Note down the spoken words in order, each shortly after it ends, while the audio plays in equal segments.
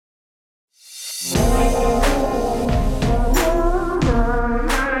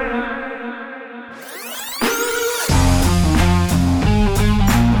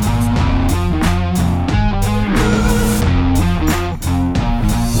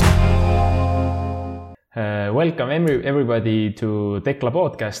Welcome everybody to Tekla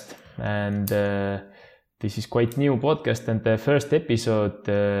podcast, and this is quite new podcast, and the first episode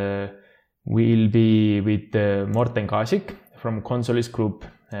will be with Morten Kaasik from Consolis Group,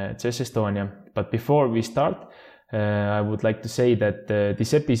 CES Estonia. But before we start, I would like to say that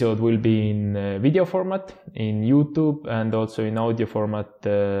this episode will be in video format in YouTube and also in audio format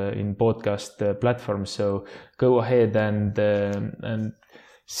in podcast platforms. So go ahead and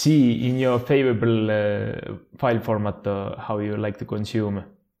see in your favorable file format how you like to consume.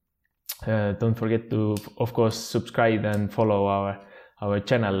 Don't forget to, of course, subscribe and follow our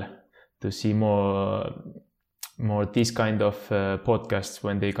channel to see more this kind of podcasts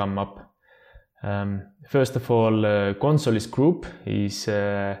when they come up. First of all, Consolis Group is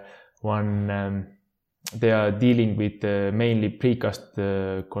one. They are dealing with mainly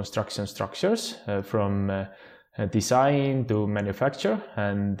precast construction structures from design to manufacture,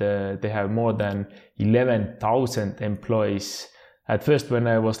 and they have more than 11,000 employees. At first, when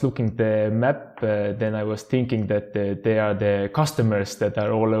I was looking the map, then I was thinking that they are the customers that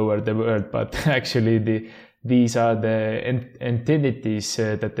are all over the world, but actually these are the entities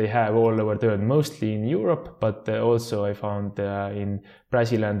that they have all over the world, mostly in Europe, but also I found in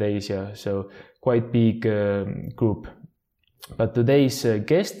Brazil and Asia, so quite big group. But today's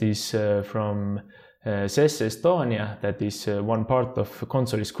guest is from CES Estonia, that is one part of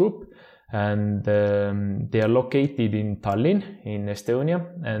Consolis Group, and they are located in Tallinn in Estonia,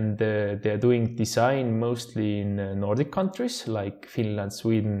 and they are doing design mostly in Nordic countries like Finland,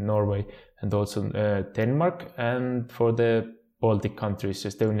 Sweden, Norway, and also Denmark, and for the Baltic countries,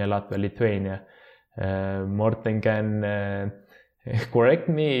 Estonia, Latvia, Lithuania. Morten can correct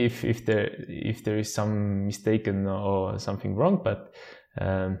me if there is some mistaken or something wrong, but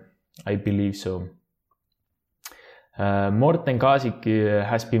I believe so. Morten Kaasik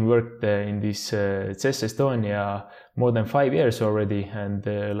has been worked in this CES Estonia more than 5 years already, and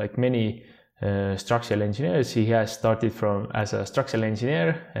like many structural engineers, he has started as a structural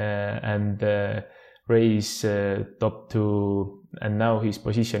engineer and raised up to, and now his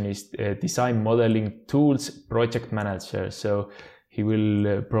position is design modeling tools project manager. So he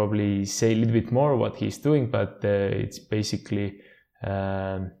will probably say a little bit more what he's doing, but it's basically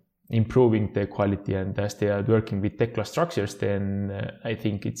improving the quality, and as they are working with Tekla structures, then I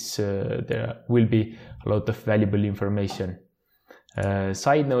think there will be a lot of valuable information.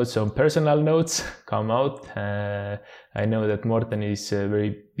 Side notes on personal notes come out. I know that Morten is a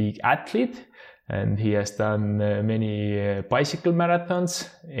very big athlete, and he has done many bicycle marathons,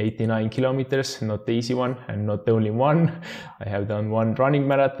 89 kilometers, not the easy one, and not the only one. I have done one running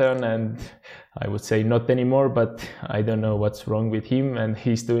marathon, and I would say not anymore, but I don't know what's wrong with him, and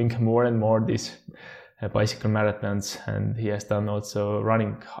he's doing more and more these bicycle marathons, and he has done also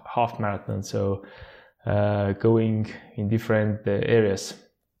running half marathon, so going in different areas.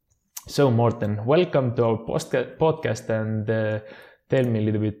 So Morten, welcome to our podcast, and tell me a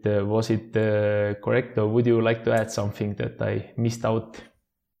little bit, was it correct, or would you like to add something that I missed out?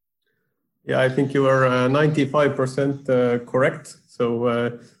 Yeah, I think you were 95% correct.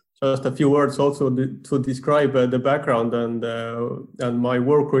 So just a few words also to describe the background and my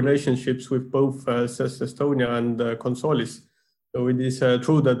work relationships with both CES Estonia and Consolis. So it is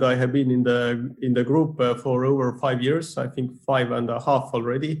true that I have been in the group for over 5 years, I think 5.5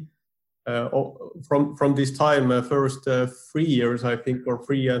 already. From this time, first 3 years, I think, or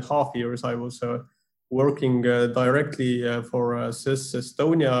 3.5 years, I was working directly for CES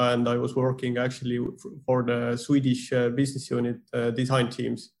Estonia, and I was working actually for the Swedish business unit design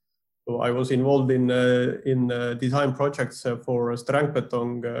teams. So I was involved in design projects for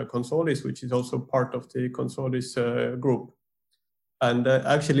Strandbetong Consolis, which is also part of the Consolis group. And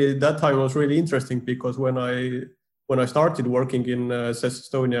actually, that time was really interesting because when I started working in CES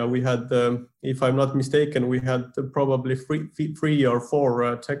Estonia, we had, if I'm not mistaken, we had probably three or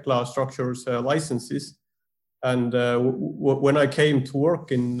four Tekla structures licenses. And when I came to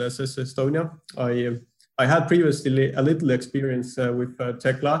work in CES Estonia, I had previously a little experience with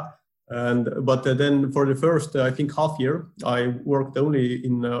Tekla, but then for the first, I think, half year, I worked only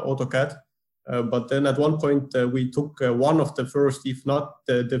in AutoCAD. But then at one point we took one of the first, if not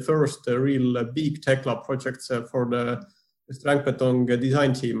the first real big Tekla projects for the Strandbetong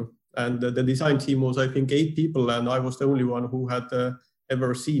design team. And the design team was, I think, 8 people, and I was the only one who had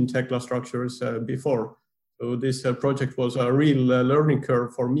ever seen Tekla structures before. So this project was a real learning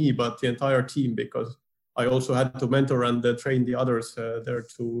curve for me, but the entire team, because I also had to mentor and train the others there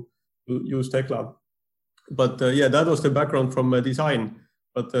to use Tekla. But yeah, that was the background from design.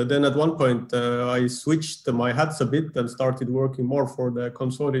 But then at one point I switched my hats a bit and started working more for the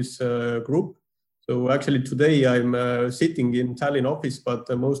Consolis group. So actually today I'm sitting in Tallinn office, but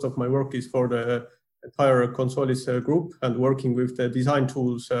most of my work is for the entire Consolis group and working with the design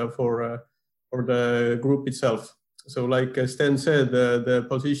tools for the group itself. So like Sten said, the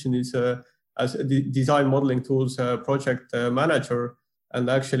position is as a design modeling tools project manager. And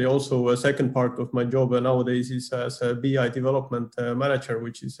actually also a second part of my job nowadays is as a BI development manager,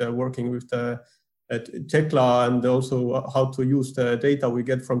 which is working with the Tekla and also how to use the data we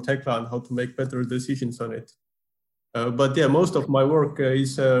get from Tekla and how to make better decisions on it. But yeah, most of my work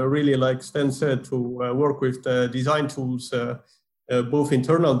is really, like Sten said, to work with the design tools, both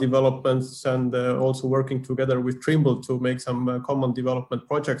internal developments and also working together with Trimble to make some common development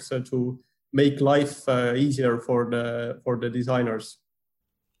projects to make life easier for the designers.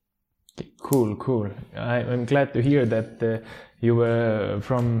 Cool. I'm glad to hear that you were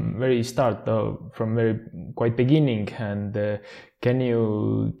from very start, from very quite beginning. And can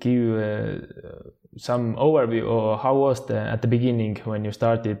you give some overview, or how was at the beginning when you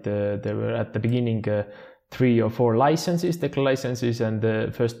started? There were at the beginning 3 or 4 licenses, Tekla licenses, and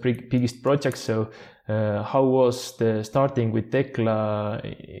the first biggest projects. So how was the starting with Tekla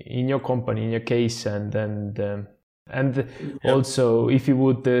in your company, in your case, and also, if you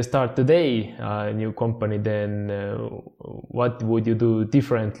would start today a new company, then what would you do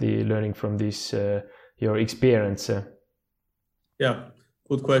differently, learning from this your experience? Yeah,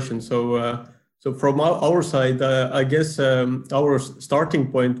 good question. So from our side, I guess our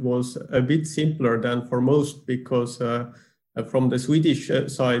starting point was a bit simpler than for most, because from the Swedish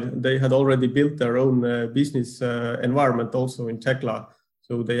side, they had already built their own business environment also in Tekla.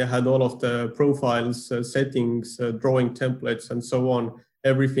 So they had all of the profiles, settings, drawing templates, and so on.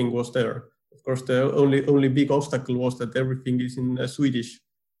 Everything was there. Of course, the only big obstacle was that everything is in Swedish.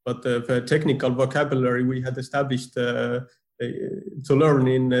 But the technical vocabulary we had established to learn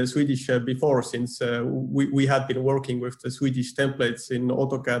in Swedish before, since we had been working with the Swedish templates in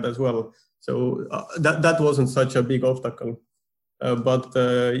AutoCAD as well. So that wasn't such a big obstacle. But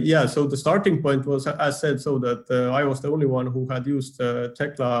yeah, so the starting point was, as said, so that I was the only one who had used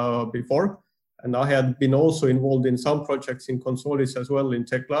Tekla before, and I had been also involved in some projects in Consolis as well in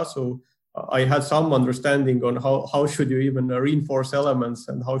Tekla. So I had some understanding on how should you even reinforce elements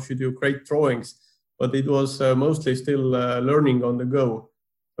and how should you create drawings, but it was mostly still learning on the go.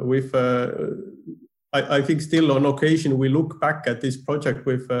 With I think still on occasion we look back at this project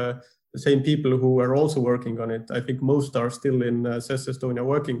with the same people who are also working on it. I think most are still in CES Estonia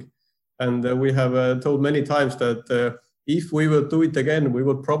working. And we have told many times that if we would do it again, we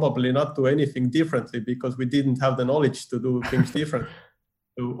would probably not do anything differently, because we didn't have the knowledge to do things different.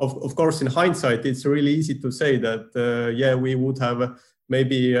 So of course, in hindsight, it's really easy to say that, yeah, we would have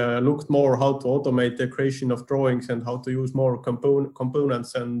maybe looked more how to automate the creation of drawings and how to use more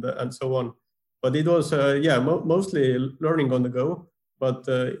components and so on. But it was, yeah, mostly learning on the go. But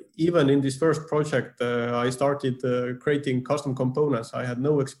even in this first project, I started creating custom components. I had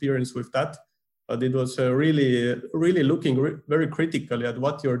no experience with that, but it was really looking very critically at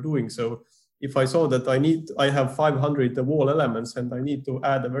what you're doing. So if I saw that I have 500 wall elements and I need to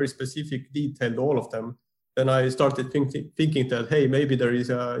add a very specific detail to all of them, then I started thinking that, hey, maybe there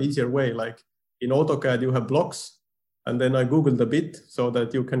is an easier way. Like in AutoCAD, you have blocks, and then I Googled a bit so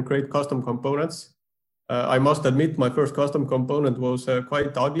that you can create custom components. I must admit, my first custom component was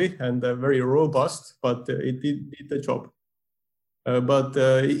quite ugly and very robust, but it did the job. But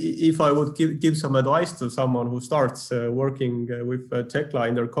if I would give some advice to someone who starts working with Tekla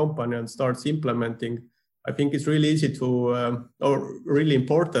in their company and starts implementing, I think it's really easy to, or really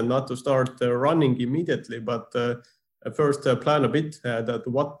important not to start running immediately, but first plan a bit that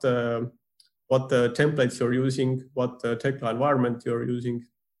what templates you're using, what Tekla environment you're using,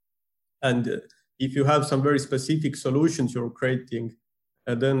 and if you have some very specific solutions you're creating,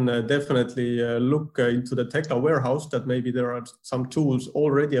 then definitely look into the Tekla warehouse, that maybe there are some tools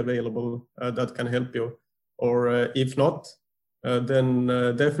already available that can help you. Or if not, then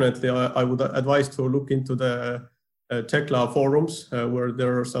definitely I would advise to look into the Tekla forums, where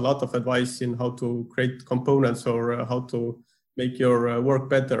there's a lot of advice in how to create components or how to make your work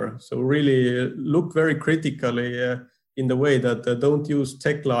better. So really look very critically in the way that don't use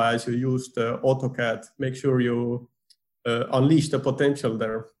Tekla as you used AutoCAD. Make sure you unleash the potential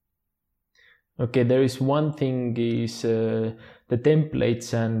there. Okay, there is one thing is the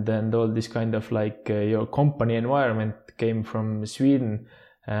templates and all this kind of like your company environment came from Sweden.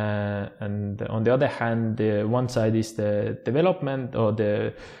 And on the other hand, one side is the development or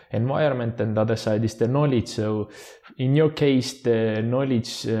the environment, and the other side is the knowledge. So in your case, the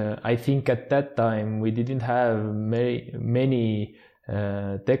knowledge, I think at that time we didn't have many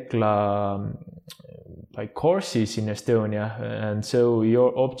Tekla like courses in Estonia, and so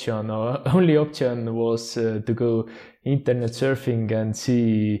your option or only option was to go internet surfing and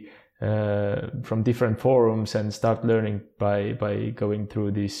see from different forums and start learning by going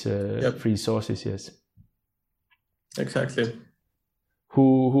through these free sources. Yes, exactly.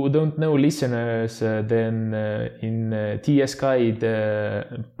 Who don't know, listeners, then in TS Guide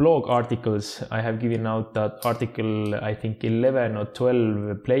blog articles, I have given out that article, I think 11 or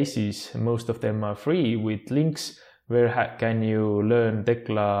 12 places. Most of them are free with links where can you learn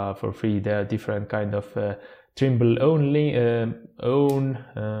Tekla for free. There are different kind of Trimble only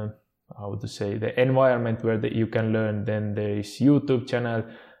how to say, the environment where you can learn. Then there is YouTube channel,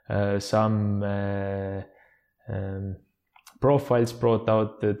 some profiles brought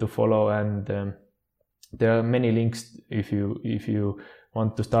out to follow, and there are many links if you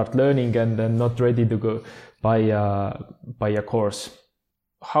want to start learning and not ready to go buy a course.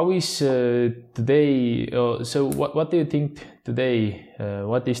 How is today? So what do you think today?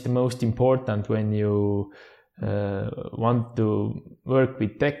 What is the most important when you want to work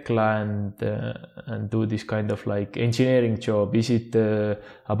with Tekla and do this kind of like engineering job? Is it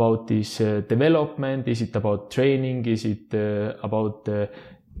about this development? Is it about training? Is it about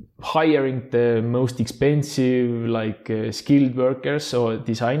hiring the most expensive like skilled workers or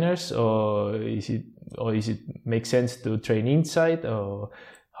designers, or is it make sense to train inside, or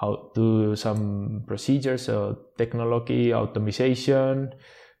how to some procedures or technology automation?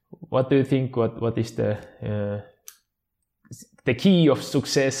 What do you think? What is the key of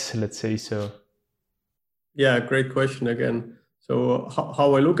success? Let's say so. Yeah, great question again. So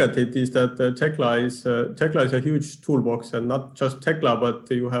how I look at it is that Tekla is a huge toolbox, and not just Tekla, but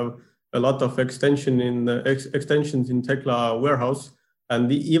you have a lot of extensions in Tekla warehouse,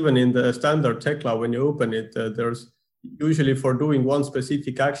 and even in the standard Tekla, when you open it, there's usually for doing one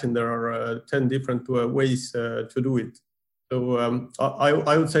specific action there are 10 different ways to do it. So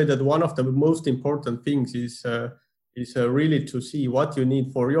I would say that one of the most important things is really to see what you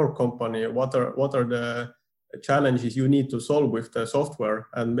need for your company. What are the challenges you need to solve with the software,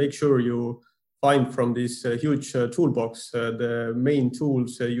 and make sure you find from this huge toolbox the main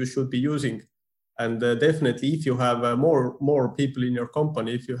tools you should be using. And definitely, if you have more people in your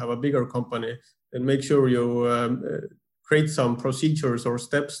company, if you have a bigger company, then make sure you create some procedures or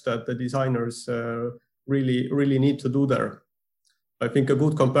steps that the designers really need to do there. I think a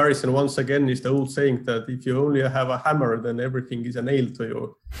good comparison, once again, is the old saying that if you only have a hammer, then everything is a nail to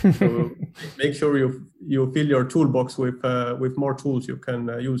you. So make sure you fill your toolbox with more tools you can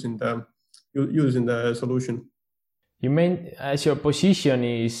use in the solution. You mean as your position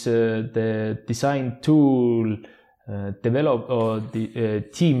is the design tool develop or the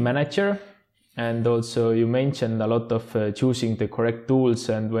team manager, and also you mentioned a lot of choosing the correct tools,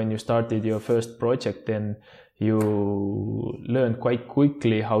 and when you started your first project, then you learned quite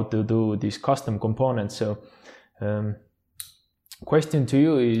quickly how to do these custom components. So question to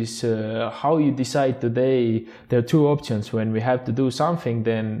you is how you decide today. There are two options when we have to do something.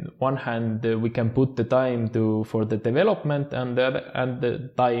 Then one hand we can put the time for the development, and the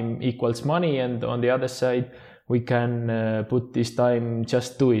time equals money, and on the other side we can put this time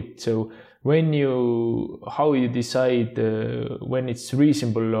just do it. So how you decide when it's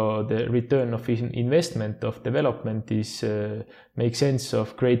reasonable, or the return of investment of development is makes sense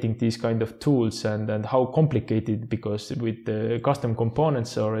of creating these kind of tools, and how complicated, because with the custom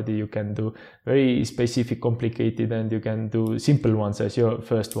components already you can do very specific complicated, and you can do simple ones as your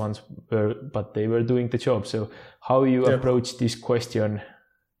first ones were, but they were doing the job. So how you approach this question?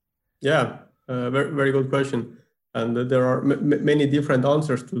 Yeah, very, very good question. And there are many different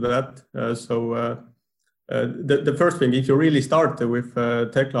answers to that. The first thing, if you really start with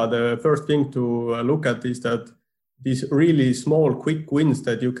Tekla, the first thing to look at is that these really small, quick wins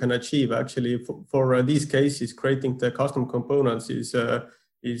that you can achieve. Actually, for these cases, creating the custom components is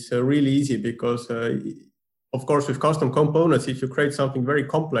really easy, because, of course, with custom components, if you create something very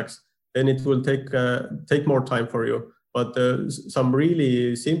complex, then it will take more time for you. But some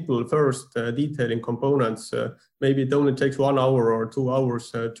really simple first detailing components, maybe it only takes 1 hour or 2 hours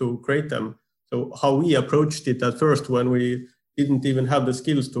to create them. So how we approached it at first, when we didn't even have the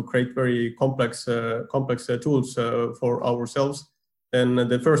skills to create very complex tools for ourselves, then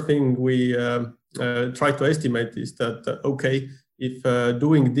the first thing we try to estimate is that, okay, if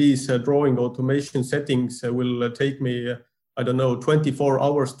doing these drawing automation settings will take me, 24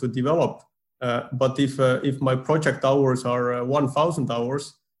 hours to develop, but if my project hours are 1,000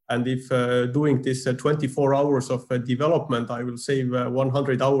 hours, and if doing this 24 hours of development, I will save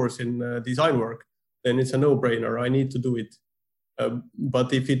 100 hours in design work, then it's a no-brainer. I need to do it.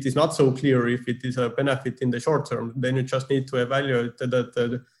 But if it is not so clear, if it is a benefit in the short term, then you just need to evaluate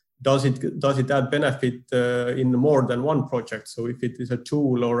that does it add benefit in more than one project. So if it is a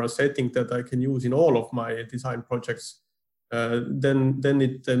tool or a setting that I can use in all of my design projects, then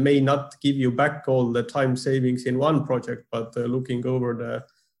it may not give you back all the time savings in one project, but looking over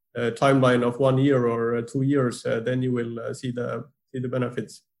the timeline of 1 year or 2 years, then you will see the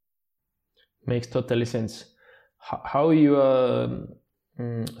benefits. Makes totally sense. How you are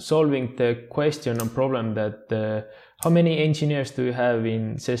solving the question or problem that how many engineers do you have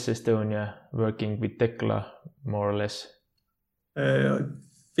in CES Estonia working with Tekla, more or less? I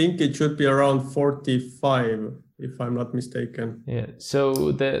think it should be around 45, if I'm not mistaken. Yeah,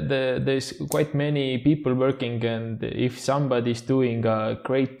 so there's quite many people working, and if somebody's doing a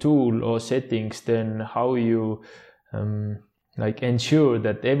great tool or settings, then how you like ensure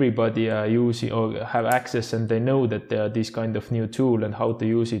that everybody are using or have access and they know that there are this kind of new tool and how to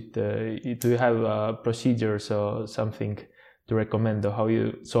use it. Do you have procedures or something to recommend, or how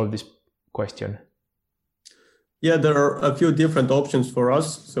you solve this question? Yeah, there are a few different options for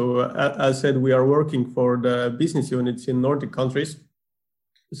us. So as said, we are working for the business units in Nordic countries.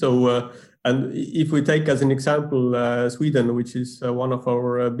 So and if we take as an example Sweden, which is one of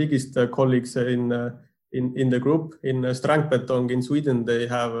our biggest colleagues in the group, in Strandbetong in Sweden, they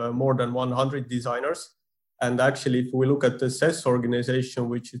have more than 100 designers. And actually, if we look at the CES organization,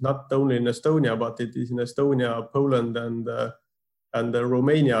 which is not only in Estonia, but it is in Estonia, Poland, and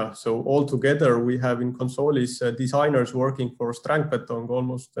Romania. So altogether, we have in Consolis designers working for Strandbetong,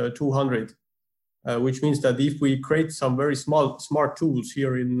 almost 200, which means that if we create some very smart tools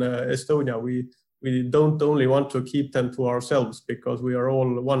here in Estonia, we don't only want to keep them to ourselves, because we are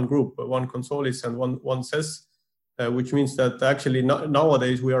all one group, one Consolis and one CES, which means that actually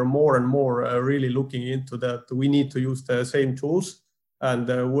nowadays we are more and more really looking into that. We need to use the same tools and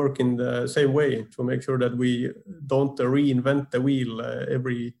work in the same way to make sure that we don't reinvent the wheel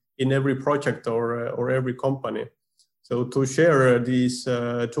in every project or every company. So to share these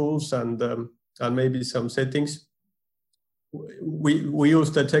tools and maybe some settings, we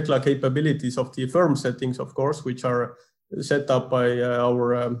use the Tekla capabilities of the firm settings, of course, which are set up by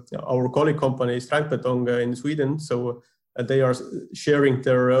our colleague company Strandbetong in Sweden. So they are sharing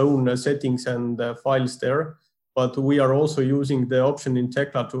their own settings and files there. But we are also using the option in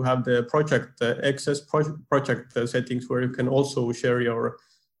Tekla to have the project access project settings, where you can also share your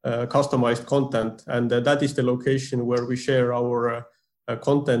customized content. And that is the location where we share our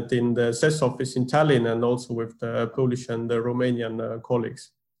content in the CES office in Tallinn, and also with the Polish and the Romanian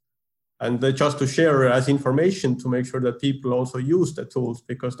colleagues. And just to share as information to make sure that people also use the tools,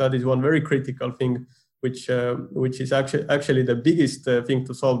 because that is one very critical thing, which is actually the biggest thing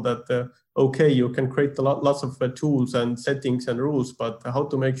to solve. That okay, you can create lots of tools and settings and rules, but how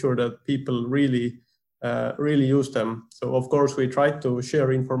to make sure that people really use them. So of course we try to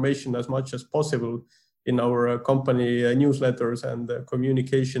share information as much as possible in our company newsletters and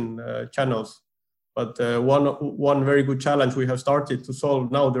communication channels. But one very good challenge we have started to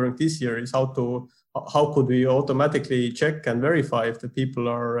solve now during this year is how could we automatically check and verify if the people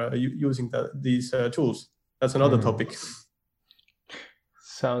are using these tools. That's another topic.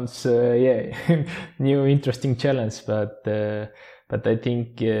 Sounds new interesting challenge, but I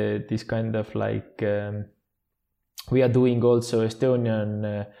think this kind of like we are doing also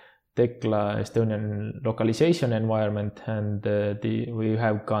Estonian Tekla Estonian localization environment, and we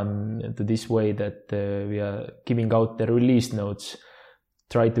have gone to this way that we are giving out the release notes,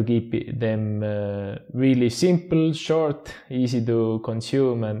 try to keep them really simple, short, easy to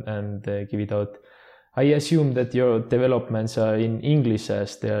consume, and give it out. I assume that your developments are in English,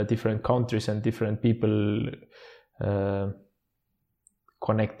 as there are different countries and different people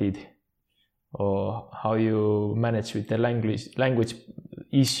connected, or how you manage with the language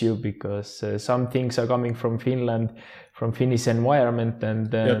issue, because some things are coming from Finland, from Finnish environment,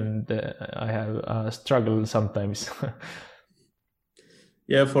 and I have a struggle sometimes.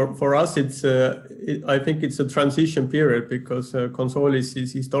 Yeah, for us, it's I think it's a transition period, because Consolis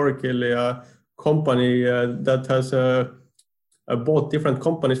is historically a company that has bought different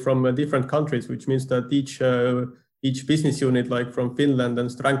companies from different countries, which means that each business unit, like from Finland and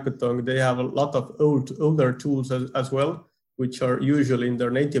Strandbetong, they have a lot of older tools as well, which are usually in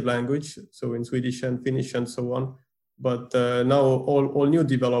their native language, so in Swedish and Finnish and so on. But now all new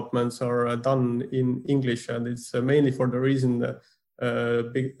developments are done in English, and it's mainly for the reason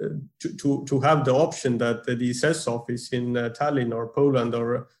to have the option that the CES office in Tallinn or Poland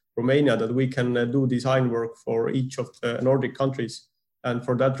or Romania, that we can do design work for each of the Nordic countries. And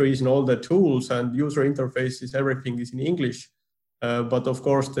for that reason, all the tools and user interfaces, everything is in English. But of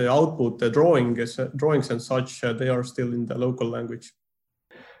course, the output, the drawings and such, they are still in the local language.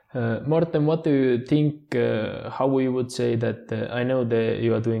 Morten, what do you think, how we would say that, I know that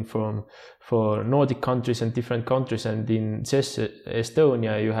you are doing for Nordic countries and different countries, and in CES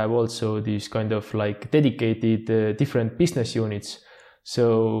Estonia you have also these kind of like dedicated different business units.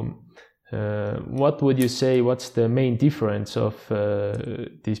 So what would you say, what's the main difference of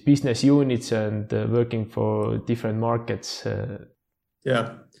these business units and working for different markets?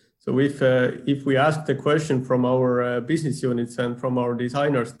 Yeah. So if we ask the question from our business units and from our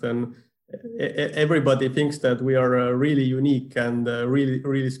designers, then everybody thinks that we are really unique and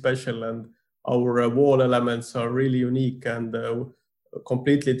really special, and our wall elements are really unique and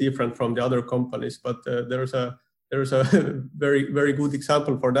completely different from the other companies. But there's a very good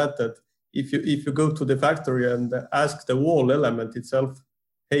example for that. That if you go to the factory and ask the wall element itself,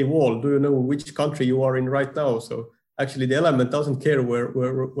 hey wall, do you know which country you are in right now? So actually the element doesn't care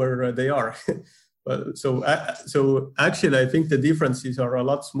where they are. But so actually I think the differences are a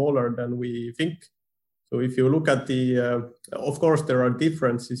lot smaller than we think. So if you look at the, of course there are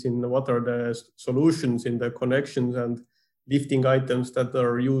differences in what are the solutions in the connections and lifting items that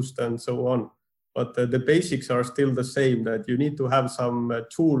are used and so on. But the basics are still the same, that you need to have some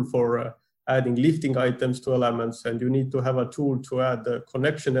tool for adding lifting items to elements, and you need to have a tool to add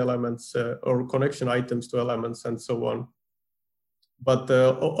connection elements or connection items to elements and so on. But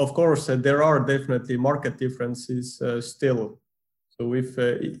of course, there are definitely market differences still. So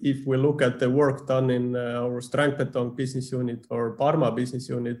if we look at the work done in our Strangbeton business unit or Parma business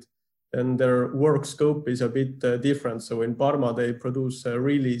unit, then their work scope is a bit different. So in Parma, they produce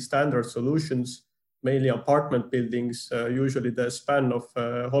really standard solutions, mainly apartment buildings. Usually the span of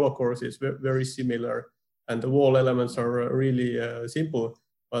hollow cores is very similar, and the wall elements are really simple.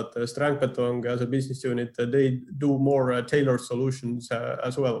 But Strangbeton as a business unit, they do more tailored solutions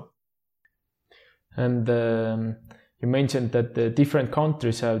as well. And you mentioned that the different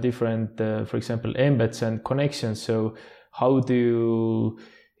countries have different, for example, embeds and connections. So how do you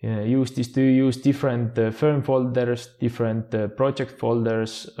use this? Do you use different firm folders, different project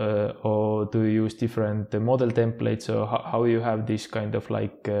folders, or do you use different model templates? Or how you have this kind of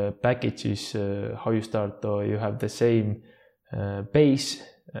like packages, how you start, or you have the same base?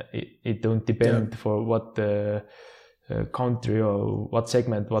 It don't depend for what country or what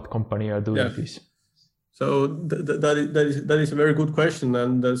segment, what company are doing this. So that is a very good question,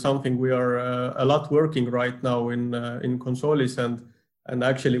 and something we are a lot working right now in Consolis, and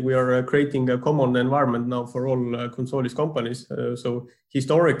actually we are creating a common environment now for all Consolis companies. So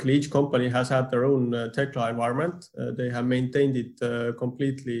historically, each company has had their own Tekla environment. They have maintained it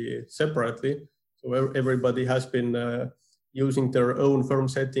completely separately. So everybody has been using their own firm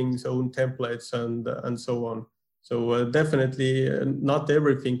settings, own templates, and so on. So definitely not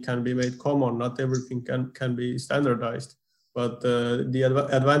everything can be made common, not everything can be standardized. But the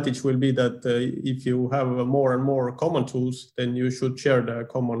advantage will be that if you have more and more common tools, then you should share the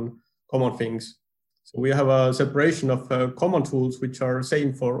common things. So we have a separation of common tools, which are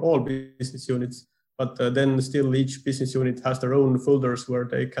same for all business units, but then still each business unit has their own folders where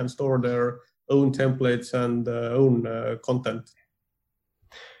they can store their own templates and own content.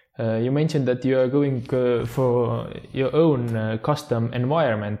 You mentioned that you are going for your own custom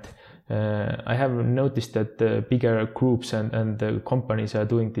environment. I have noticed that bigger groups and companies are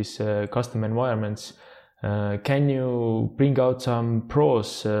doing these custom environments. Can you bring out some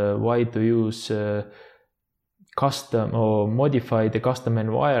pros why to use custom or modify the custom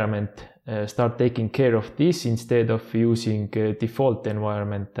environment, start taking care of this instead of using default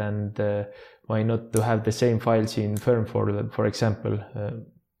environment, and why not to have the same files in firm folder, for example?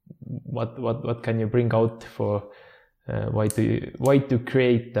 What can you bring out for why to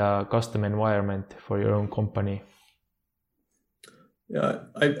create a custom environment for your own company? Yeah,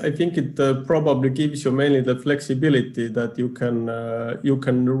 I think it probably gives you mainly the flexibility that you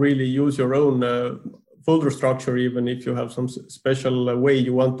can really use your own folder structure, even if you have some special way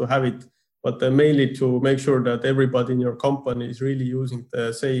you want to have it, but mainly to make sure that everybody in your company is really using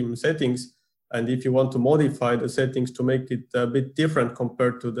the same settings. And if you want to modify the settings to make it a bit different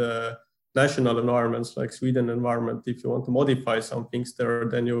compared to the national environments like Sweden environment, if you want to modify some things there,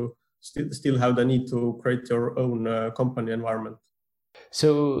 then you still have the need to create your own company environment.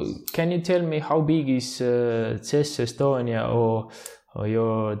 So can you tell me how big is CES Estonia or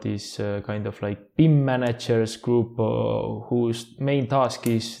your this kind of like BIM managers group, whose main task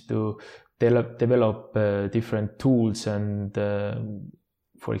is to develop different tools and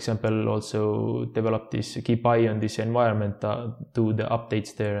for example, also develop this, keep eye on this environment, do the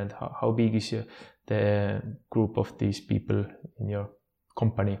updates there, and how big is the group of these people in your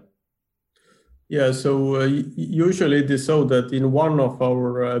company? Yeah, so usually it is so that in one of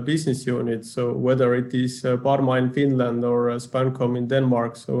our business units, so whether it is Parma in Finland or Spancom in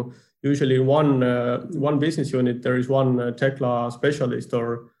Denmark, so usually in one business unit there is one Tekla specialist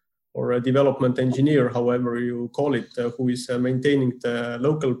or a development engineer, however you call it, who is maintaining the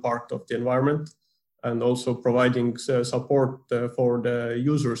local part of the environment and also providing support for the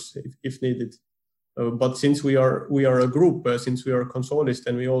users if needed. But since we are a group, since we are Consolis,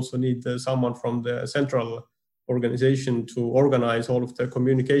 then we also need someone from the central organization to organize all of the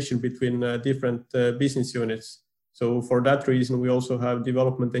communication between different business units. So for that reason, we also have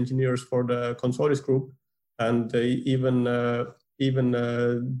development engineers for the Consolis group, and even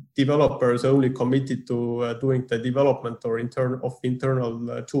developers only committed to doing the development or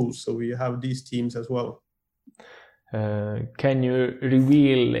internal tools. So we have these teams as well. Can you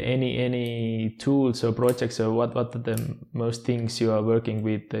reveal any tools or projects, or what are the most things you are working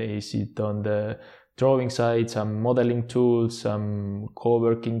with? Is it on the drawing side, some modeling tools, some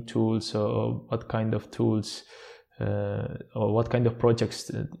co-working tools, or what kind of tools or what kind of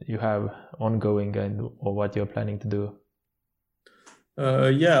projects you have ongoing or what you're planning to do?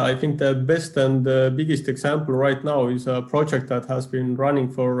 Yeah, I think the best and the biggest example right now is a project that has been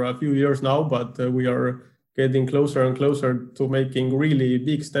running for a few years now, but we are getting closer and closer to making really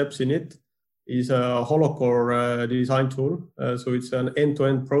big steps in it. Is a HoloCore design tool. So it's an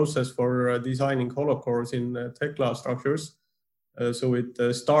end-to-end process for designing HoloCores in Tekla structures. So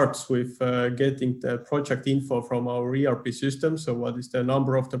it starts with getting the project info from our ERP system. So what is the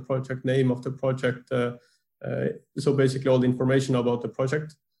number of the project, name of the project, so basically all the information about the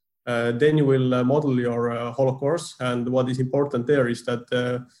project. Then you will model your HoloCores, and what is important there is that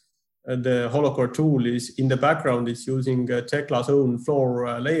the HoloCore tool is in the background. It's using Tekla's own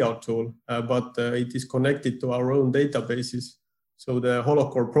floor layout tool, but it is connected to our own databases. So the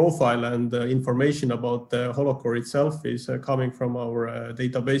HoloCore profile and information about the HoloCore itself is coming from our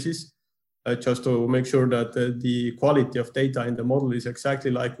databases, just to make sure that the quality of data in the model is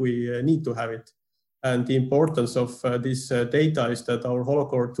exactly like we need to have it. And the importance of this data is that our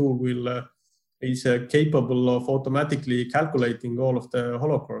HoloCore tool is capable of automatically calculating all of the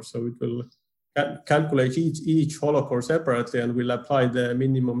HoloCores. So it will calculate each HoloCore separately and will apply the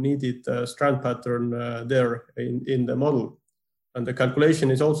minimum needed strand pattern there in the model. And the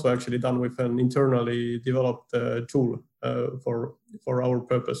calculation is also actually done with an internally developed tool for our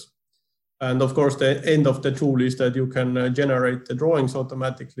purpose. And of course, the end of the tool is that you can generate the drawings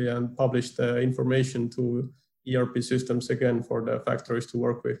automatically and publish the information to ERP systems again for the factories to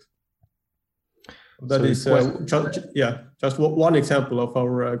work with. That is just one example of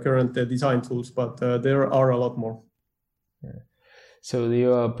our current design tools, but there are a lot more. Yeah. So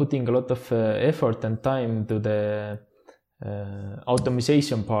you are putting a lot of effort and time to the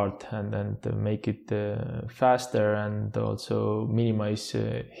automation part and to make it faster and also minimize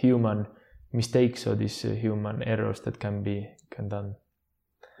human mistakes or these human errors that can done.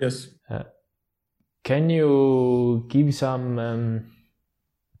 Yes. Can you give some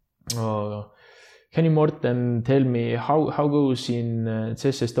can you, Morten, tell me how goes in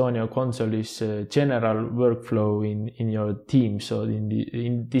CES Estonia Consolis general workflow in your teams or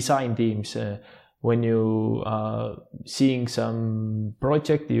in design teams? When you are seeing some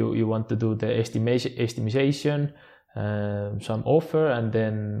project, you want to do the estimation, some offer, and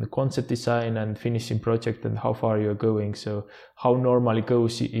then concept design and finishing project, and how far you're going. So how normally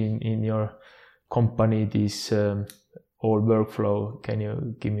goes in your company this whole workflow? Can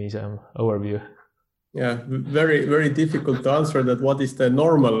you give me some overview? Yeah, very, very difficult to answer that. What is the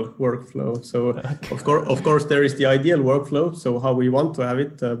normal workflow? So okay. Of course, there is the ideal workflow, so how we want to have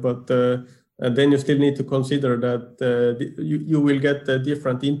it, but then you still need to consider that you will get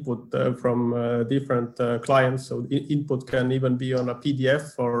different input from different clients. So input can even be on a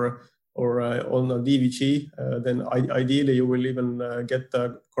PDF or on a DVG. Then ideally you will even get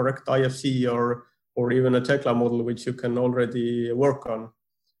the correct IFC or even a Tekla model, which you can already work on.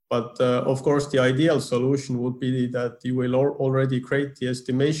 But of course, the ideal solution would be that you will already create the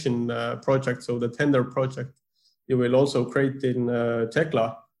estimation project, so the tender project. You will also create in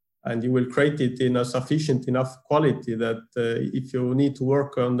Tekla, and you will create it in a sufficient enough quality that if you need to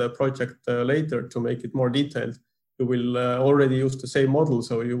work on the project later to make it more detailed, you will already use the same model,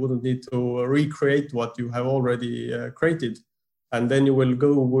 so you wouldn't need to recreate what you have already created. And then you will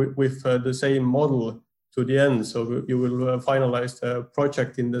go with the same model to the end, so you will finalize the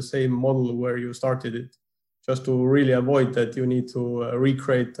project in the same model where you started it, just to really avoid that you need to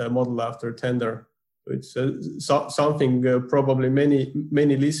recreate a model after tender. it's something probably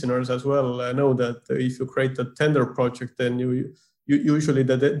many listeners as well know, that if you create a tender project, then you usually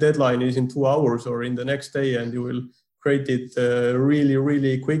the deadline is in 2 hours or in the next day, and you will create it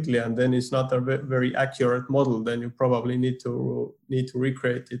really quickly, and then it's not a very accurate model. Then you probably need to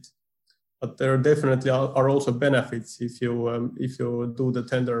recreate it. But there definitely are also benefits if you do the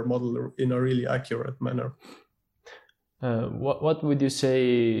tender model in a really accurate manner. What would you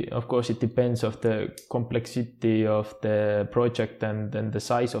say? Of course, it depends of the complexity of the project and the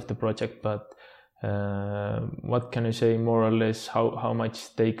size of the project. But what can you say more or less? How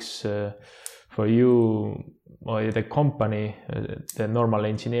much takes for you or the company, the normal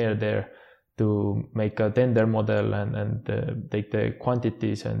engineer there, to make a tender model and take the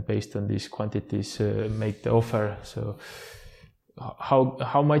quantities, and based on these quantities make the offer? So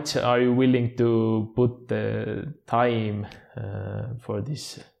how much are you willing to put the time for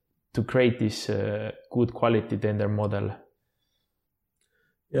this, to create this good quality tender model?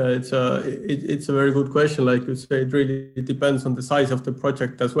 Yeah, it's a very good question. Like you say, it really depends on the size of the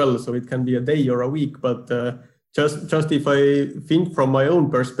project as well. So it can be a day or a week, but just if I think from my own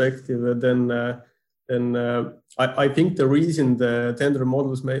perspective, then I think the reason the tender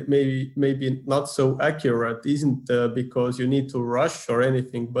models may be not so accurate isn't because you need to rush or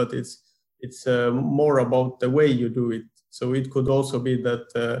anything, but it's more about the way you do it. So it could also be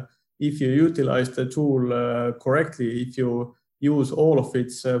that if you utilize the tool correctly, if you use all of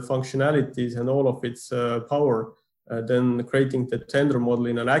its functionalities and all of its power, then creating the tender model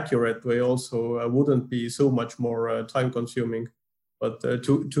in an accurate way also wouldn't be so much more time consuming. But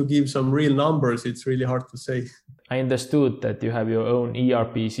to give some real numbers, it's really hard to say. I understood that you have your own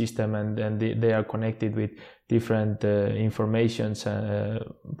ERP system, and they are connected with different informations,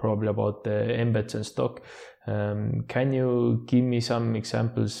 probably about the embeds and stock. Can you give me some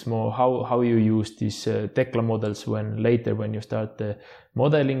examples more how you use these Tekla models when you start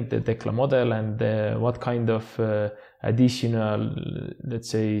modeling the Tekla model, and what kind of additional, let's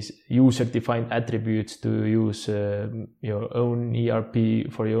say, user-defined attributes to use your own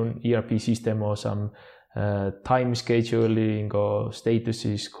ERP for your own ERP system, or some time scheduling or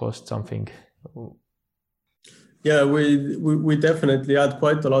statuses cost something? Yeah, we definitely add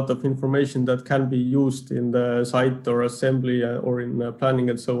quite a lot of information that can be used in the site or assembly or in planning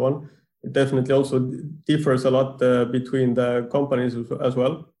and so on. It definitely also differs a lot between the companies as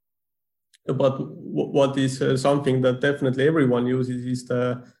well. But what is something that definitely everyone uses is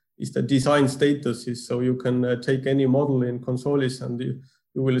the design statuses. So you can take any model in Consolis, and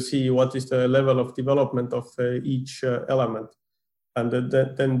you will see what is the level of development of each element. And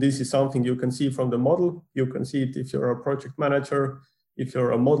then this is something you can see from the model. You can see it if you're a project manager, if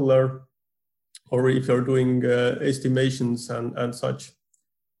you're a modeler, or if you're doing estimations and such.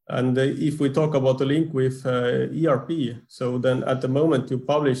 And if we talk about the link with ERP, so then at the moment you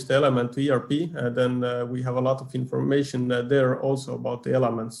publish the element to ERP, then we have a lot of information there also about the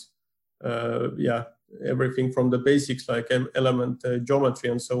elements. Yeah, everything from the basics like element geometry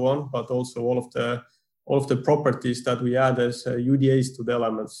and so on, but also all of the properties that we add as UDAs to the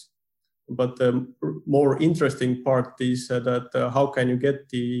elements. But the more interesting part is that how can you get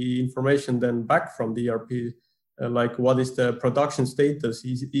the information then back from the ERP? Like what is the production status?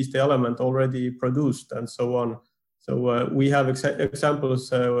 Is the element already produced, and so on? So we have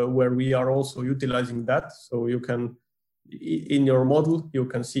examples where we are also utilizing that. So you can, in your model, you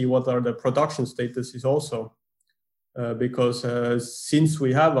can see what are the production statuses also. Because since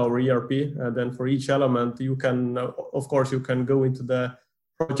we have our ERP, then for each element, you can, of course, you can go into the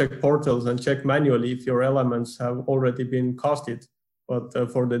project portals and check manually if your elements have already been costed.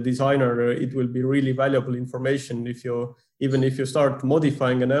 But for the designer, it will be really valuable information. Even if you start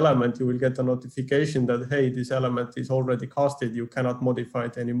modifying an element, you will get a notification that, hey, this element is already costed, you cannot modify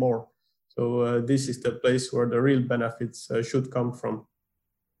it anymore. So this is the place where the real benefits should come from.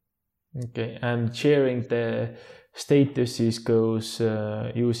 Okay, and sharing the statuses goes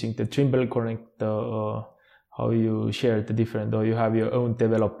using the Trimble Connect, or how you share the different, or you have your own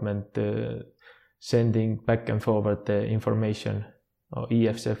development sending back and forward the information or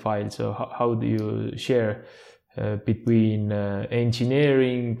EFC files. So how do you share between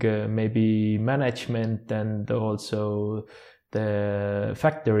engineering, maybe management, and also the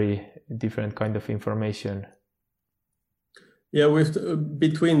factory, different kind of information? Yeah,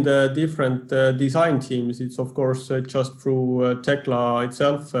 between the different design teams, it's of course just through Tekla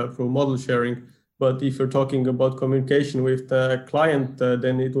itself, through model sharing. But if you're talking about communication with the client,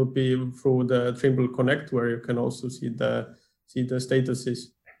 then it would be through the Trimble Connect, where you can also see the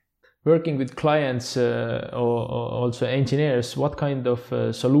statuses. working with clients or also engineers, what kind of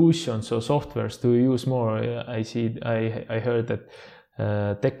solutions or softwares do you use more? I heard that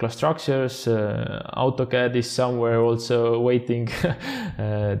Tekla Structures, AutoCAD is somewhere also waiting,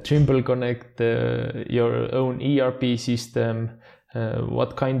 Trimble Connect, your own ERP system.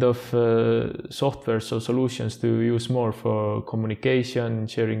 What kind of softwares or solutions do you use more for communication,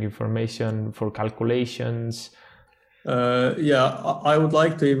 sharing information, for calculations? I would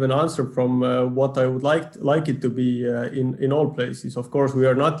like to even answer from what I would like it to be in all places. Of course, we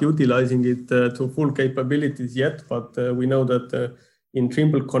are not utilizing it to full capabilities yet, but we know that in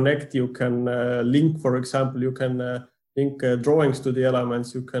Trimble Connect you can link, for example, you can link drawings to the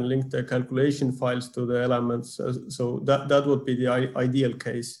elements, you can link the calculation files to the elements. So that would be the ideal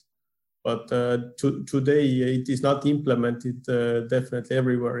case. But today it is not implemented definitely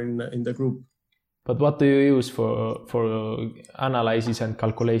everywhere in the group. But what do you use for analysis and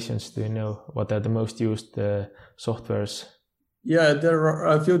calculations? Do you know what are the most used softwares? Yeah, there are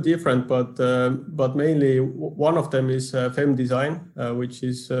a few different, but mainly one of them is FEM-Design, which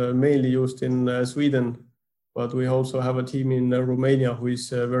is mainly used in Sweden. But we also have a team in Romania who is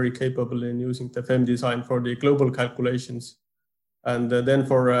very capable in using the FEM-Design for the global calculations. And then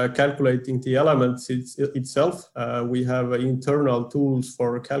for calculating the elements itself, we have internal tools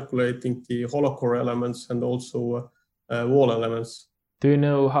for calculating the hollow core elements and also wall elements. Do you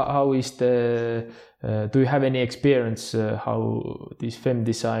know how is the, do you have any experience how this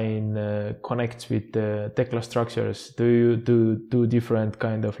FEM-Design connects with the Tekla Structures? Do you do different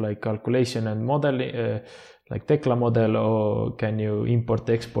kind of like calculation and model, like Tekla model, or can you import,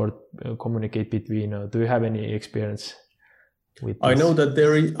 export, communicate between? Or do you have any experience? I know that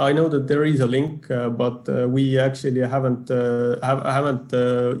there is a link, but we actually haven't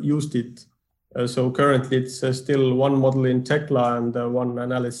used it. So currently it's still one model in Tekla and one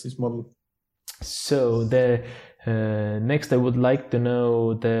analysis model. So the next I would like to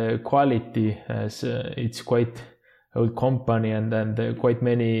know the quality, as it's quite old company and quite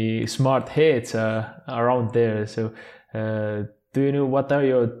many smart heads around there. So do you know what are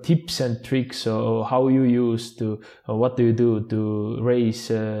your tips and tricks, or how you use to, or what do you do to raise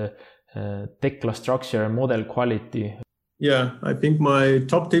Tekla structure and model quality? Yeah, I think my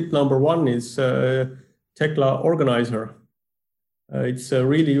top tip number one is Tekla Organizer. It's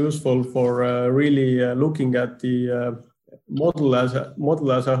really useful for really looking at the model as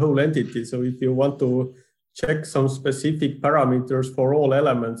a whole entity. So if you want to check some specific parameters for all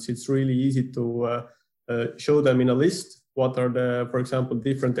elements, it's really easy to show them in a list. What are the, for example,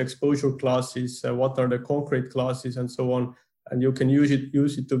 different exposure classes, what are the concrete classes, and so on. And you can use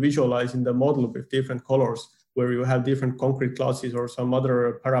it to visualize in the model with different colors, where you have different concrete classes or some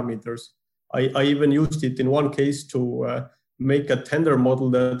other parameters. I even used it in one case to make a tender model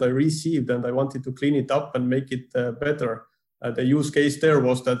that I received, and I wanted to clean it up and make it better. The use case there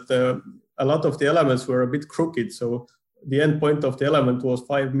was that a lot of the elements were a bit crooked. So the end point of the element was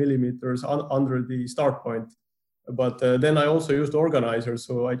 5 millimeters under the start point. But then I also used Organizer.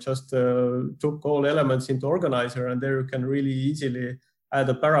 So I just took all elements into Organizer, and there you can really easily add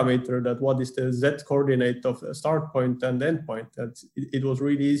a parameter that what is the Z coordinate of the start point and end point. It was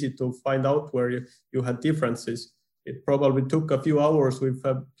really easy to find out where you had differences. It probably took a few hours with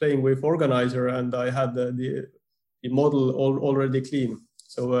playing with Organizer, and I had the model already clean.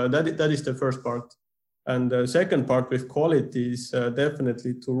 So that is the first part. And the second part with quality is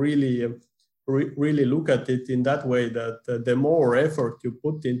definitely to really look at it in that way that the more effort you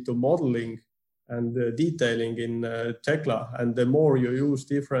put into modeling and detailing in Tekla, and the more you use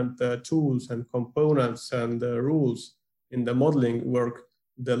different tools and components and rules in the modeling work,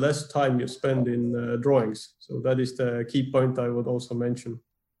 the less time you spend in drawings. So that is the key point I would also mention.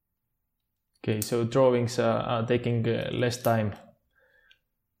 Okay, so drawings are taking less time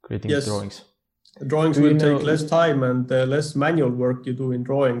creating drawings. Drawings will take less time, and the less manual work you do in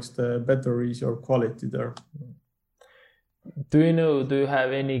drawings, the better is your quality there. Do you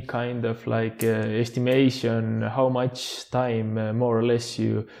have any kind of like estimation how much time more or less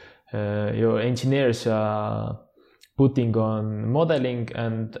your engineers are putting on modeling,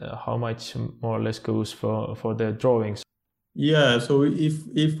 and how much more or less goes for the drawings? Yeah, so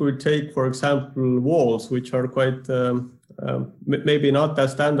if we take, for example, walls, which are quite maybe not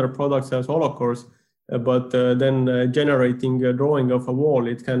as standard products as holocores, but then generating a drawing of a wall,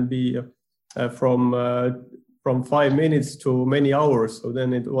 it can be from 5 minutes to many hours. So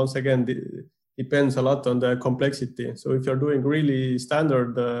then it once again depends a lot on the complexity. So if you're doing really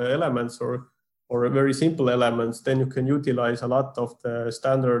standard elements or very simple elements, then you can utilize a lot of the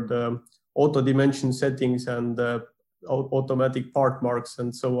standard auto dimension settings and automatic part marks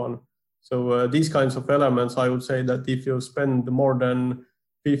and so on. So these kinds of elements, I would say that if you spend more than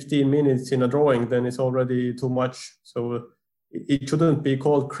 15 minutes in a drawing, then it's already too much. So it shouldn't be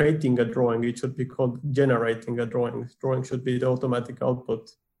called creating a drawing. It should be called generating a drawing. Drawing should be the automatic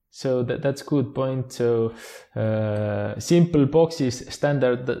output. So that's good point. So simple boxes,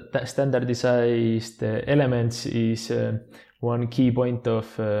 standardized elements is one key point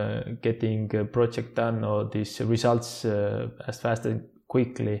of getting a project done or these results as fast and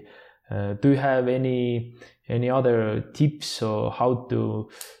quickly. Do you have any other tips or how to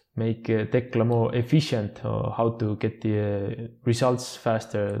make Tekla more efficient or how to get the results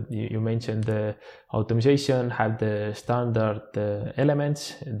faster? You mentioned the automation, have the standard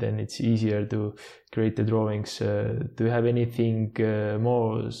elements, and then it's easier to create the drawings. Do you have anything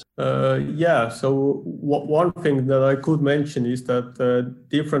more? Yeah, so one thing that I could mention is that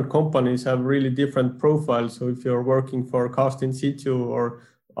different companies have really different profiles. So if you're working for cast in situ, or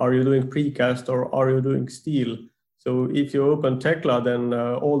are you doing precast, or are you doing steel? So if you open Tekla, then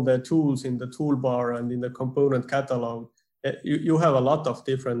all the tools in the toolbar and in the component catalog, you have a lot of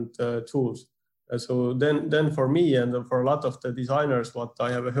different tools. So then for me and for a lot of the designers, what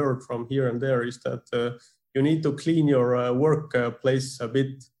I have heard from here and there is that you need to clean your workplace a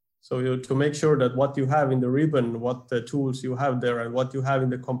bit. So to make sure that what you have in the ribbon, what the tools you have there and what you have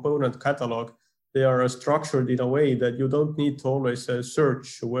in the component catalog, they are structured in a way that you don't need to always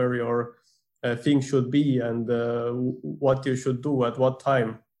search where your things should be and what you should do at what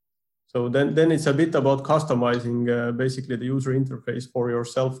time. So then it's a bit about customizing basically the user interface for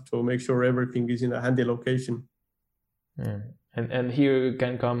yourself to make sure everything is in a handy location. Yeah. And here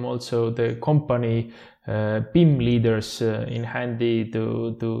can come also the company BIM leaders in handy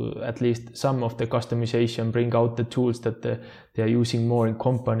to at least some of the customization, bring out the tools that they are using more in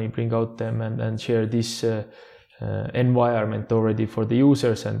company, bring out them and share this environment already for the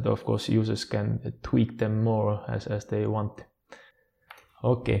users, and of course users can tweak them more as they want.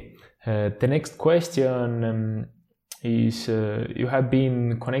 Okay, the next question is you have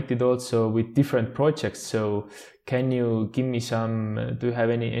been connected also with different projects, so can you give me some, do you have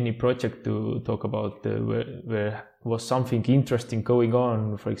any project to talk about where was something interesting going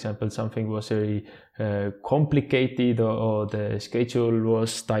on? For example, something was very complicated or the schedule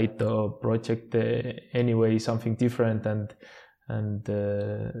was tight, or project anyway something different and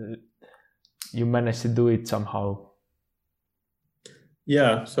you managed to do it somehow.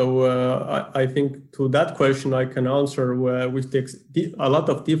 Yeah, so I think to that question I can answer with a lot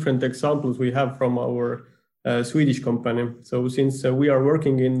of different examples we have from our Swedish company. So since we are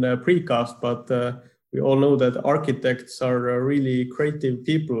working in precast, but we all know that architects are really creative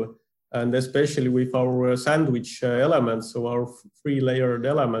people, and especially with our sandwich elements, so our three-layered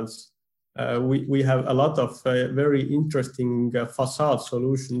elements, we have a lot of very interesting facade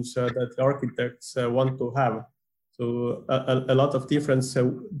solutions that architects want to have. So a lot of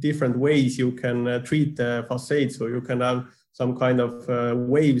different ways you can treat the facade. So you can have some kind of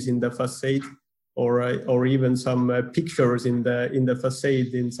waves in the facade, or even some pictures in the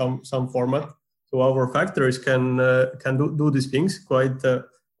facade in some format. So our factories can do these things quite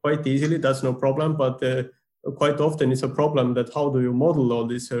easily. That's no problem. But quite often it's a problem that how do you model all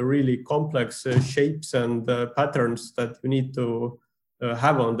these really complex shapes and patterns that you need to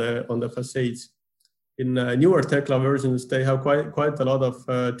have on the facades. In newer Tekla versions, they have quite a lot of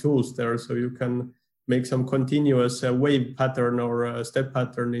tools there, so you can make some continuous wave pattern or step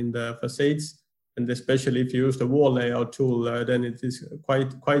pattern in the facades. And especially if you use the wall layout tool, then it is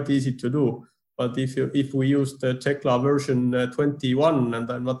quite easy to do. But if we use the Tekla version 21,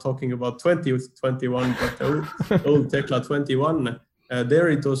 and I'm not talking about 2021, but the old Tekla 21, there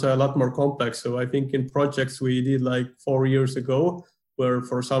it was a lot more complex. So I think in projects we did like 4 years ago, where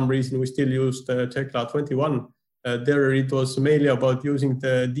for some reason we still used Tekla 21. There it was mainly about using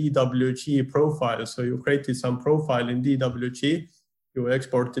the DWG profile. So you created some profile in DWG, you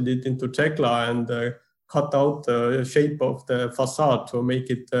exported it into Tekla and cut out the shape of the facade to make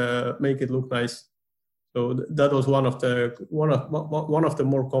it look nice. So that was one of the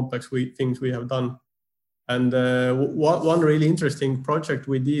more complex things we have done. And one really interesting project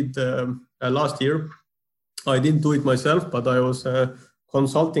we did last year, I didn't do it myself, but I was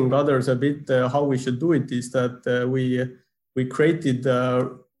consulting others a bit how we should do it, is that we created a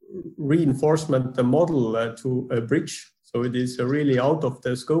reinforcement model to a bridge. So it is really out of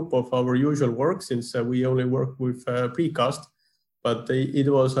the scope of our usual work, since we only work with precast, but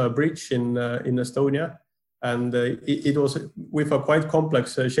it was a bridge in Estonia, and it was with a quite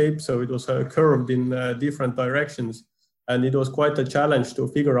complex shape, so it was curved in different directions, and it was quite a challenge to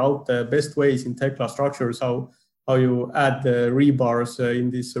figure out the best ways in Tekla structures how add the rebars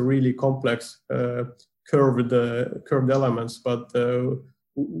in these really complex curved elements. But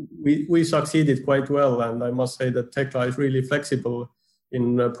we succeeded quite well, and I must say that Tekla is really flexible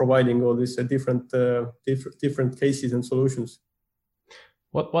in providing all these different cases and solutions.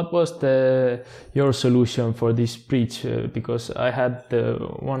 What was your solution for this breach? Because I had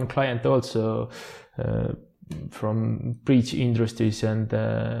one client also from breach industries, and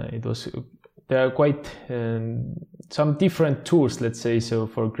there are quite some different tools, let's say, so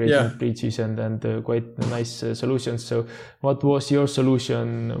for creating breaches and quite nice solutions. So what was your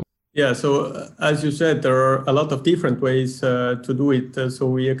solution? Yeah, so as you said, there are a lot of different ways to do it. So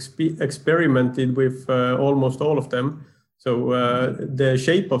we experimented with almost all of them. So the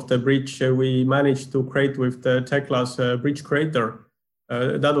shape of the breach we managed to create with the Tekla's breach creator.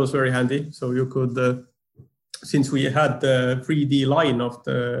 That was very handy. So you could, since we had the 3D line of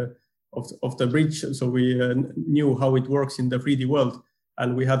the breach, so we knew how it works in the 3D world,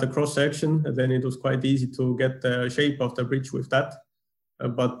 and we had a cross section. Then it was quite easy to get the shape of the breach with that.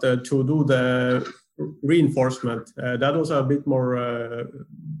 But to do the reinforcement, that was a bit more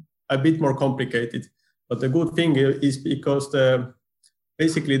complicated. But the good thing is because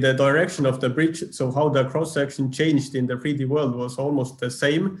basically the direction of the breach, so how the cross section changed in the 3D world was almost the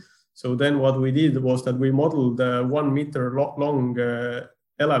same. So then what we did was that we modeled the 1 meter long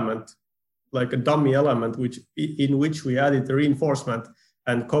element, like a dummy element, in which we added the reinforcement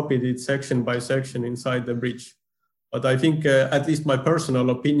and copied it section by section inside the breach. But I think at least my personal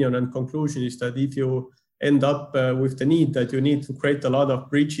opinion and conclusion is that if you end up with the need that you need to create a lot of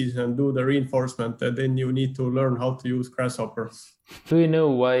breaches and do the reinforcement, then you need to learn how to use Grasshopper. Do you know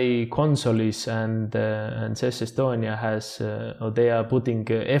why Consolis and CES Estonia or they are putting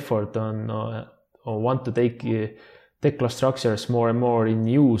effort on or want to take Tekla structures more and more in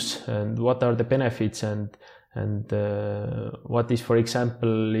use, and what are the benefits, and what is, for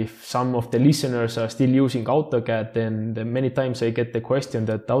example, if some of the listeners are still using AutoCAD, then many times I get the question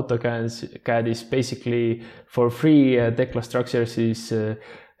that AutoCAD is basically for free, Tekla structures is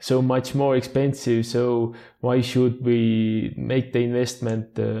so much more expensive, so why should we make the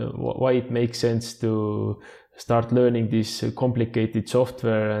investment? Why it makes sense to start learning this complicated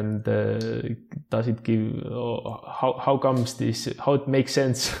software, and does it give, how comes this, how it makes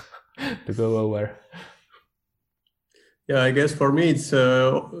sense to go over? Yeah, I guess for me it's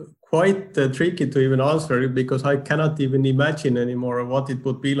quite tricky to even answer it, because I cannot even imagine anymore what it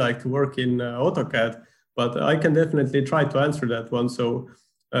would be like to work in AutoCAD, but I can definitely try to answer that one. So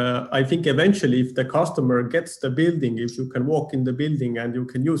I think eventually if the customer gets the building, if you can walk in the building and you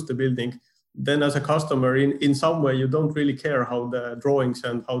can use the building, then as a customer in some way you don't really care how the drawings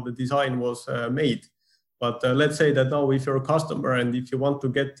and how the design was made. But let's say that now if you're a customer and if you want to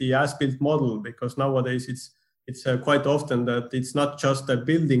get the as-built model, because nowadays it's quite often that it's not just the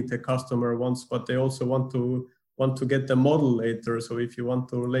building the customer wants, but they also want to get the model later. So if you want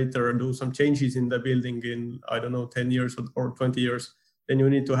to later do some changes in the building in, I don't know, 10 years or 20 years, then you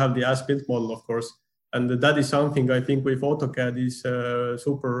need to have the as-built model, of course. And that is something I think with AutoCAD is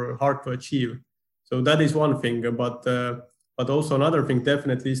super hard to achieve. So that is one thing, but also another thing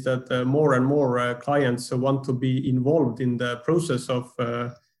definitely is that more and more clients want to be involved in the process of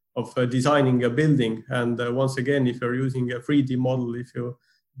designing a building. And once again, if you're using a 3D model, if you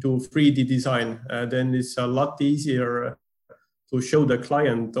do 3D design, then it's a lot easier to show the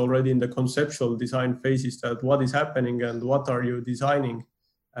client already in the conceptual design phases that what is happening and what are you designing,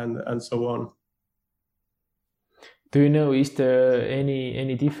 and so on. Do you know, is there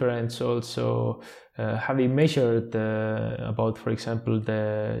any difference also? Have you measured about, for example,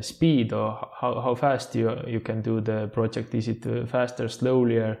 the speed, or how fast you can do the project? Is it faster,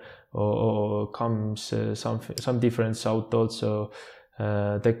 slower, or comes some difference out also,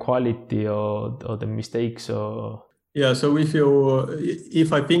 the quality or the mistakes? Or yeah, so if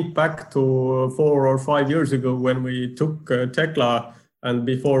I think back to 4 or 5 years ago when we took Tekla, and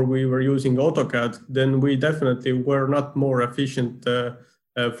before we were using AutoCAD, then we definitely were not more efficient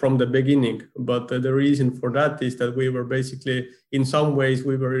from the beginning. But the reason for that is that we were basically, in some ways,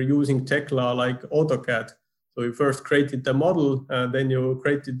 we were using Tekla like AutoCAD. So you first created the model, then you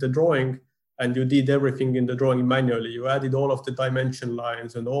created the drawing, and you did everything in the drawing manually. You added all of the dimension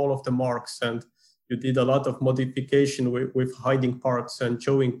lines and all of the marks, and you did a lot of modification with hiding parts and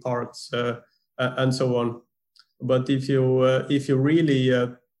showing parts and so on. But if you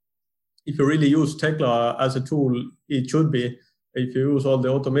really use Tekla as a tool, it should be. If you use all the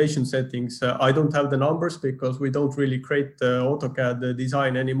automation settings, I don't have the numbers because we don't really create the AutoCAD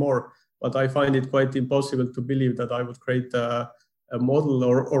design anymore. But I find it quite impossible to believe that I would create a model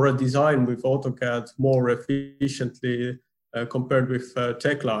or a design with AutoCAD more efficiently compared with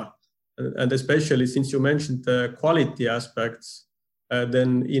Tekla. And especially since you mentioned the quality aspects,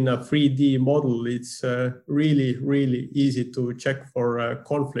 then in a 3D model, it's really, really easy to check for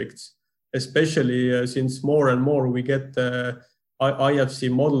conflicts, especially since more and more we get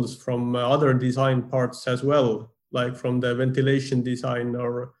IFC models from other design parts as well, like from the ventilation design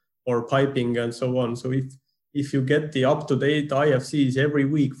or piping and so on. So if you get the up-to-date IFCs every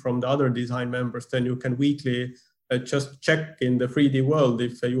week from the other design members, then you can weekly just check in the 3D world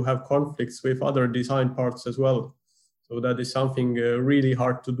if you have conflicts with other design parts as well. So that is something really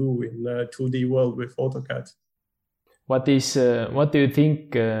hard to do in 2D world with AutoCAD. What do you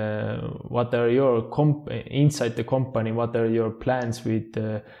think, what are your inside the company, what are your plans with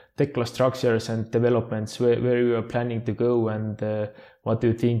Tekla structures and developments, where you are planning to go, and what do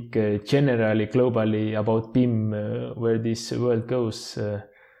you think generally, globally about BIM, where this world goes?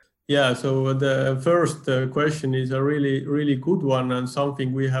 Yeah, so the first question is a really, really good one, and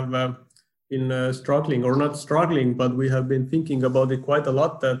something we have been struggling, or not struggling, but we have been thinking about it quite a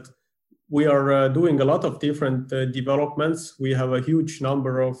lot, that we are doing a lot of different developments. We have a huge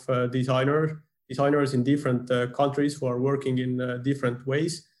number of designers in different countries who are working in different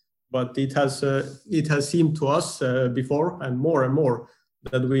ways. But it has seemed to us before and more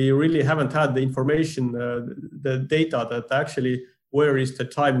that we really haven't had the information, the data that actually where is the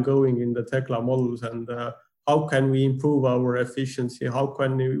time going in the Tekla models, and how can we improve our efficiency? How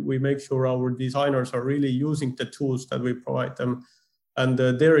can we make sure our designers are really using the tools that we provide them? And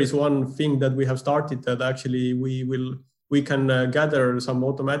there is one thing that we have started that actually we can gather some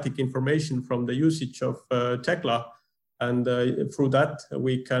automatic information from the usage of Tekla, and through that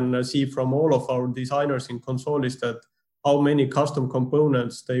we can see from all of our designers in Consolis that how many custom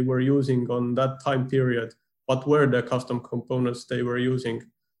components they were using on that time period, what were the custom components they were using.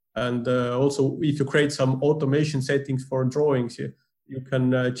 And also, if you create some automation settings for drawings, you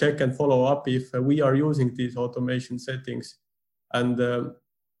can check and follow up if we are using these automation settings. And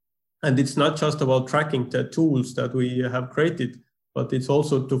it's not just about tracking the tools that we have created, but it's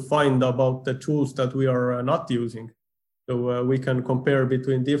also to find about the tools that we are not using. So we can compare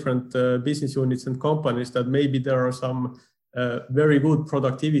between different business units and companies that maybe there are some very good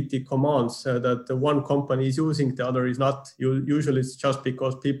productivity commands that the one company is using, the other is not. Usually it's just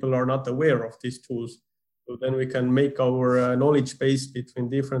because people are not aware of these tools. So then we can make our knowledge base between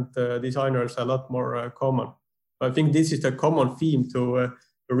different designers a lot more common. I think this is the common theme, to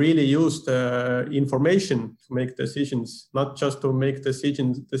really use the information to make decisions, not just to make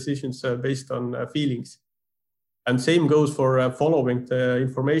decisions based on feelings. And same goes for following the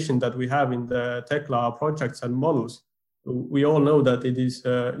information that we have in the Tekla projects and models. We all know that it is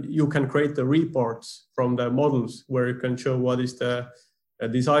you can create the reports from the models where you can show what is the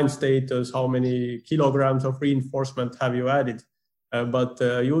design status, how many kilograms of reinforcement have you added. But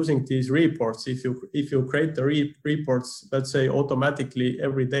using these reports, if you create the reports, let's say automatically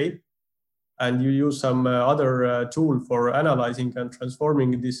every day, and you use some other tool for analyzing and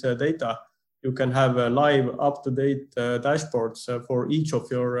transforming this data, you can have live up-to-date dashboards for each of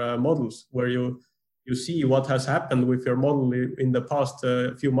your models, where you see what has happened with your model in the past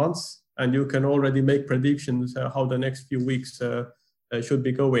few months, and you can already make predictions how the next few weeks should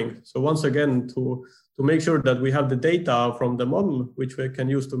be going. So once again, to make sure that we have the data from the model, which we can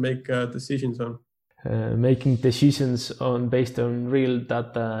use to make decisions on. Making decisions based on real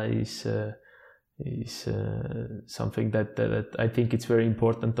data is something that I think it's very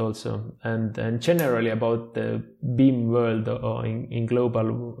important also. And generally about the BIM world or in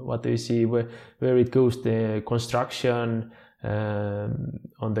global, what do you see where it goes, the construction,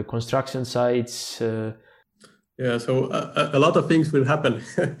 on the construction sites? Yeah, so a lot of things will happen,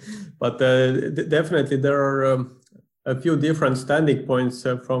 but definitely there are a few different standing points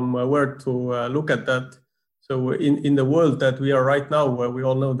from where to look at that. So in the world that we are right now, where we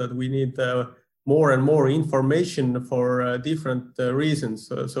all know that we need more and more information for different reasons.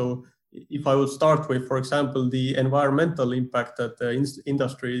 So if I would start with, for example, the environmental impact that the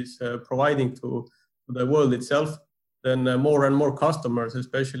industry is providing to the world itself, then more and more customers,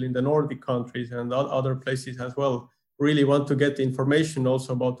 especially in the Nordic countries and other places as well, really want to get information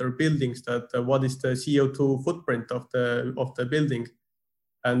also about their buildings, that what is the CO2 footprint of the building.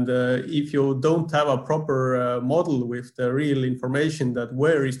 And if you don't have a proper model with the real information, that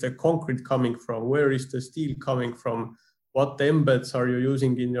where is the concrete coming from, where is the steel coming from, what embeds are you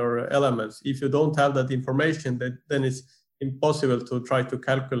using in your elements, if you don't have that information, then it's impossible to try to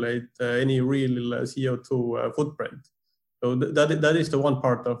calculate any real CO2 footprint. So that is the one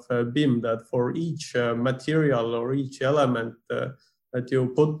part of BIM, that for each material or each element that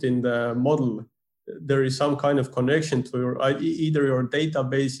you put in the model, there is some kind of connection to either your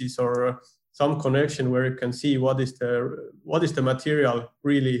databases or some connection where you can see what is the material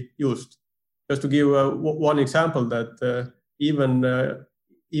really used. Just to give one example, that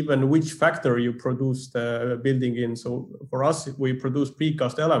even which factory you produce the building in. So for us, we produce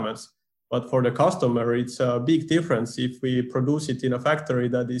precast elements, but for the customer, it's a big difference if we produce it in a factory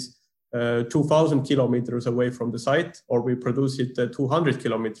that is 2,000 kilometers away from the site, or we produce it 200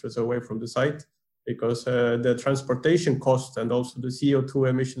 kilometers away from the site, because the transportation cost and also the CO2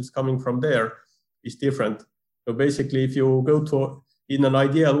 emissions coming from there is different. So basically, if you go to, in an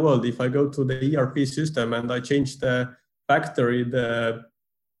ideal world, if I go to the ERP system and I change the factory the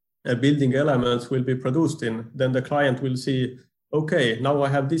building elements will be produced in, then the client will see, okay, now I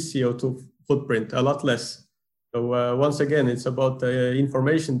have this CO2 footprint, a lot less. So once again, it's about the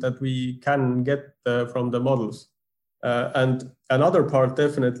information that we can get from the models. And another part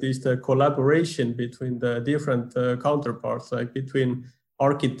definitely is the collaboration between the different counterparts, like between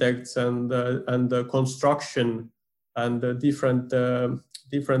architects and the construction and the different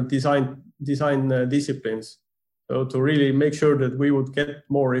design disciplines. So to really make sure that we would get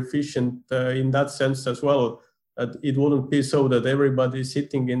more efficient in that sense as well, that it wouldn't be so that everybody is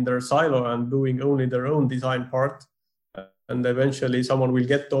sitting in their silo and doing only their own design part. And eventually someone will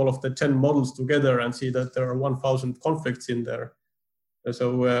get all of the 10 models together and see that there are 1,000 conflicts in there.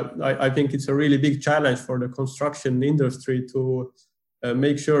 So I think it's a really big challenge for the construction industry to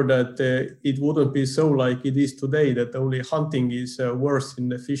make sure that it wouldn't be so like it is today, that only hunting is worse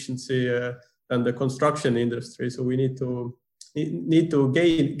in efficiency than the construction industry. So we need to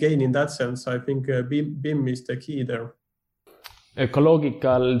gain in that sense. I think BIM is the key there.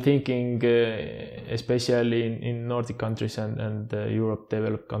 Ecological thinking, especially in Nordic countries and Europe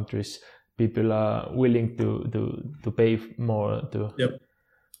developed countries, people are willing to pay more to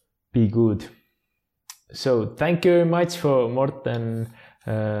be good. So thank you very much for Morten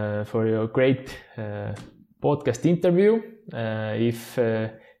for your great podcast interview. If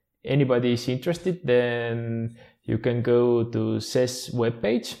anybody is interested, then you can go to CES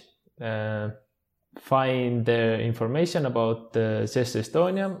webpage, find the information about CES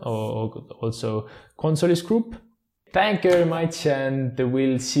Estonia or also Consolis Group. Thank you very much, and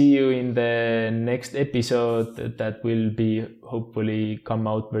we'll see you in the next episode that will be hopefully come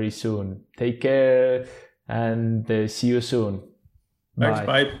out very soon. Take care and see you soon. Thanks,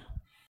 bye.